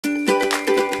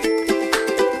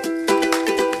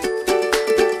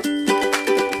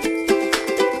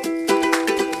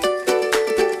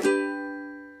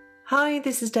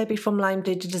this is Debbie from Lime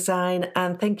Doodle Design,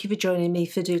 and thank you for joining me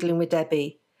for Doodling with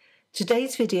Debbie.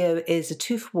 Today's video is a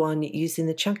 2-for-1 using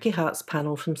the Chunky Hearts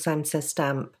panel from Sam Says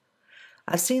Stamp.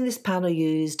 I've seen this panel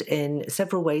used in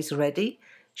several ways already.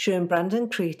 Sue and Brandon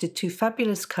created 2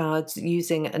 fabulous cards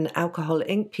using an alcohol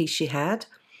ink piece she had.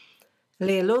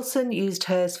 Leah Lawson used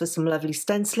hers for some lovely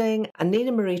stenciling, and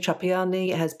Nina Marie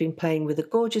Trappiani has been playing with a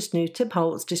gorgeous new Tim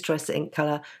Holtz Distress ink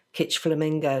colour, Kitsch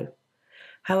Flamingo.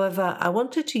 However, I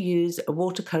wanted to use a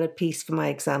watercolour piece for my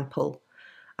example.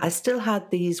 I still had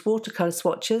these watercolour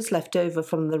swatches left over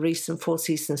from the recent Four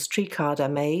Seasons tree card I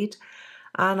made,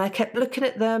 and I kept looking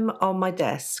at them on my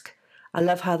desk. I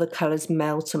love how the colours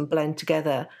melt and blend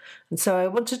together, and so I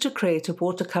wanted to create a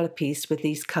watercolour piece with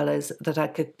these colours that I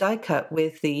could die cut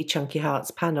with the Chunky Hearts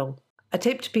panel. I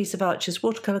taped a piece of Archer's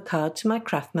watercolour card to my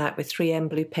craft mat with 3M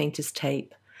blue painter's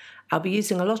tape. I'll be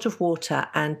using a lot of water,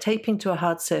 and taping to a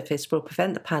hard surface will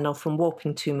prevent the panel from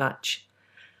warping too much.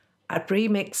 I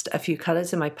pre-mixed a few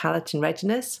colours in my palette in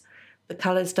readiness. The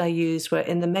colours I used were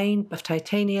in the main Buff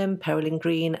Titanium, Perylene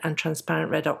Green and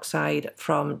Transparent Red Oxide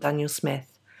from Daniel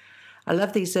Smith. I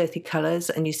love these earthy colours,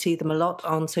 and you see them a lot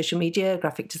on social media,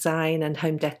 graphic design and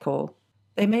home decor.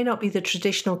 They may not be the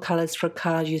traditional colours for a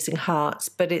card using hearts,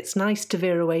 but it's nice to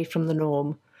veer away from the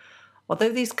norm.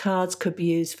 Although these cards could be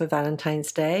used for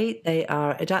Valentine's Day, they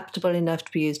are adaptable enough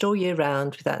to be used all year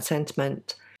round with that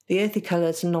sentiment. The earthy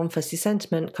colours and non-fussy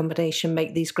sentiment combination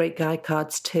make these great guide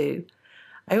cards too.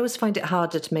 I always find it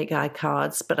harder to make guide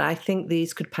cards, but I think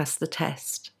these could pass the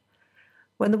test.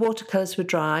 When the watercolours were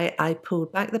dry, I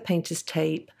pulled back the painter's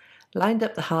tape, lined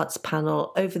up the hearts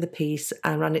panel over the piece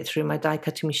and ran it through my die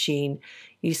cutting machine,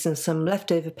 using some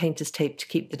leftover painter's tape to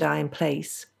keep the die in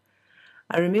place.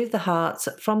 I removed the hearts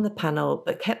from the panel,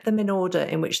 but kept them in order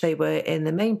in which they were in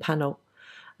the main panel.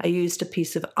 I used a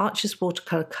piece of Archer's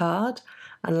watercolour card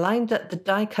and lined up the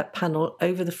die cut panel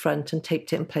over the front and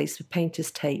taped it in place with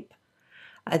painter's tape.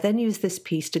 I then used this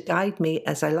piece to guide me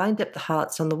as I lined up the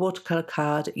hearts on the watercolour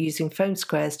card using foam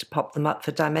squares to pop them up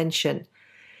for dimension.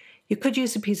 You could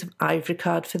use a piece of ivory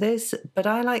card for this, but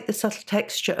I like the subtle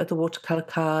texture of the watercolour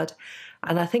card,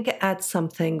 and I think it adds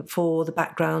something for the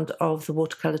background of the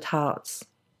watercoloured hearts.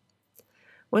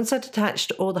 Once I'd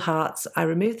attached all the hearts, I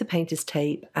removed the painter's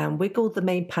tape and wiggled the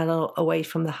main panel away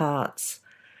from the hearts.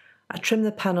 I trimmed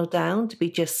the panel down to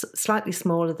be just slightly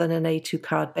smaller than an A2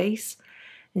 card base,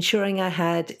 ensuring I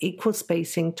had equal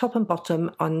spacing top and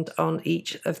bottom and on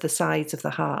each of the sides of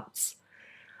the hearts.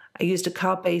 I used a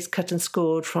card base cut and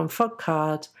scored from Frog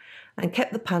Card and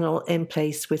kept the panel in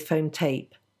place with foam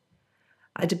tape.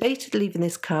 I debated leaving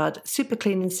this card super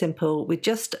clean and simple with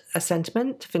just a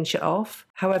sentiment to finish it off.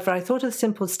 However, I thought a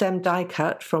simple stem die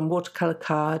cut from watercolour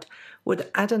card would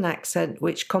add an accent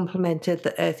which complemented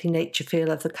the earthy nature feel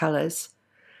of the colours.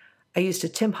 I used a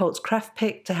Tim Holtz craft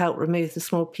pick to help remove the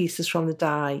small pieces from the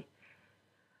die.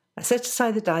 I set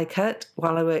aside the die cut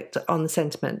while I worked on the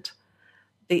sentiment.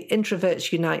 The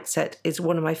Introverts Unite set is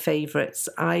one of my favourites.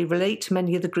 I relate to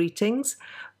many of the greetings,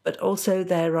 but also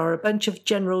there are a bunch of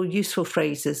general useful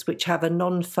phrases which have a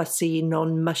non-fussy,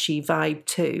 non-mushy vibe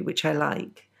too, which I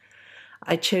like.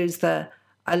 I chose the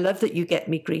 "I love that you get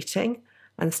me" greeting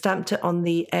and stamped it on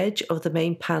the edge of the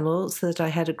main panel so that I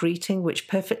had a greeting which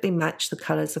perfectly matched the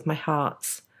colours of my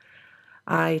hearts.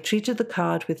 I treated the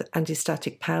card with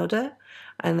anti-static powder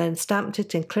and then stamped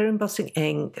it in clear embossing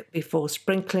ink before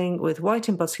sprinkling with white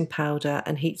embossing powder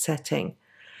and heat setting.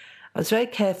 I was very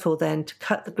careful then to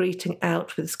cut the greeting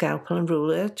out with a scalpel and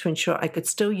ruler to ensure I could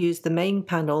still use the main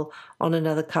panel on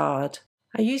another card.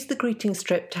 I used the greeting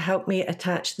strip to help me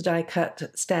attach the die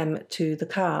cut stem to the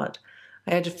card.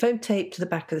 I added foam tape to the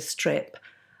back of the strip.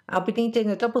 I'll be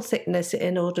needing a double thickness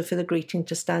in order for the greeting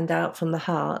to stand out from the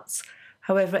hearts.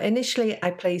 However, initially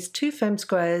I placed 2 foam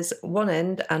squares, one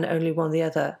end and only one the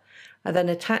other. I then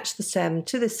attached the stem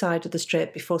to this side of the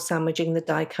strip before sandwiching the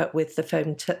die cut with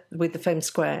the foam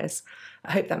squares.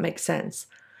 I hope that makes sense.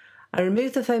 I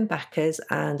removed the foam backers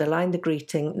and aligned the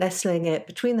greeting, nestling it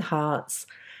between the hearts,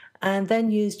 and then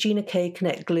used Gina K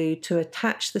Connect glue to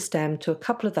attach the stem to a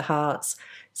couple of the hearts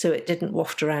so it didn't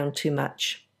waft around too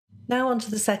much. Now on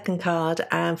to the second card,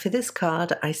 and for this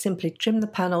card I simply trimmed the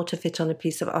panel to fit on a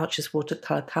piece of Archer's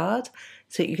watercolour card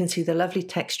so you can see the lovely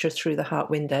texture through the heart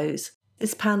windows.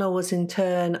 This panel was in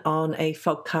turn on a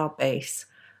Fog card base.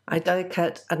 I die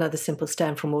cut another simple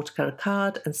stem from watercolour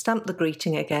card and stamped the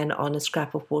greeting again on a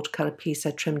scrap of watercolour piece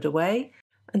I trimmed away.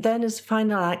 And then as a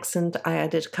final accent I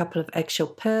added a couple of eggshell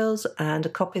pearls and a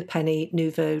copper penny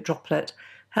Nuvo droplet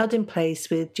held in place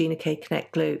with Gina K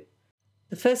Connect glue.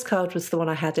 The first card was the one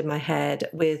I had in my head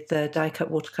with the die-cut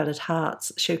watercoloured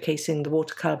hearts showcasing the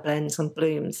watercolour blends and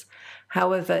blooms.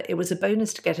 However, it was a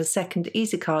bonus to get a second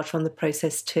easy card from the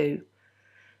process too.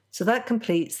 So that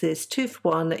completes this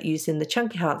 2-for-1 using the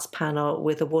Chunky Hearts panel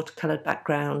with a watercoloured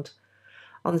background.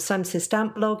 On the Sam Says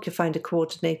Stamp blog you'll find a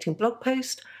coordinating blog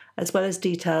post as well as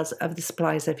details of the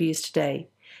supplies I've used today.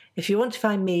 If you want to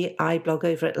find me, I blog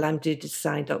over at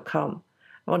lamdoodledesign.com.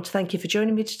 I want to thank you for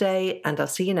joining me today, and I'll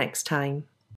see you next time.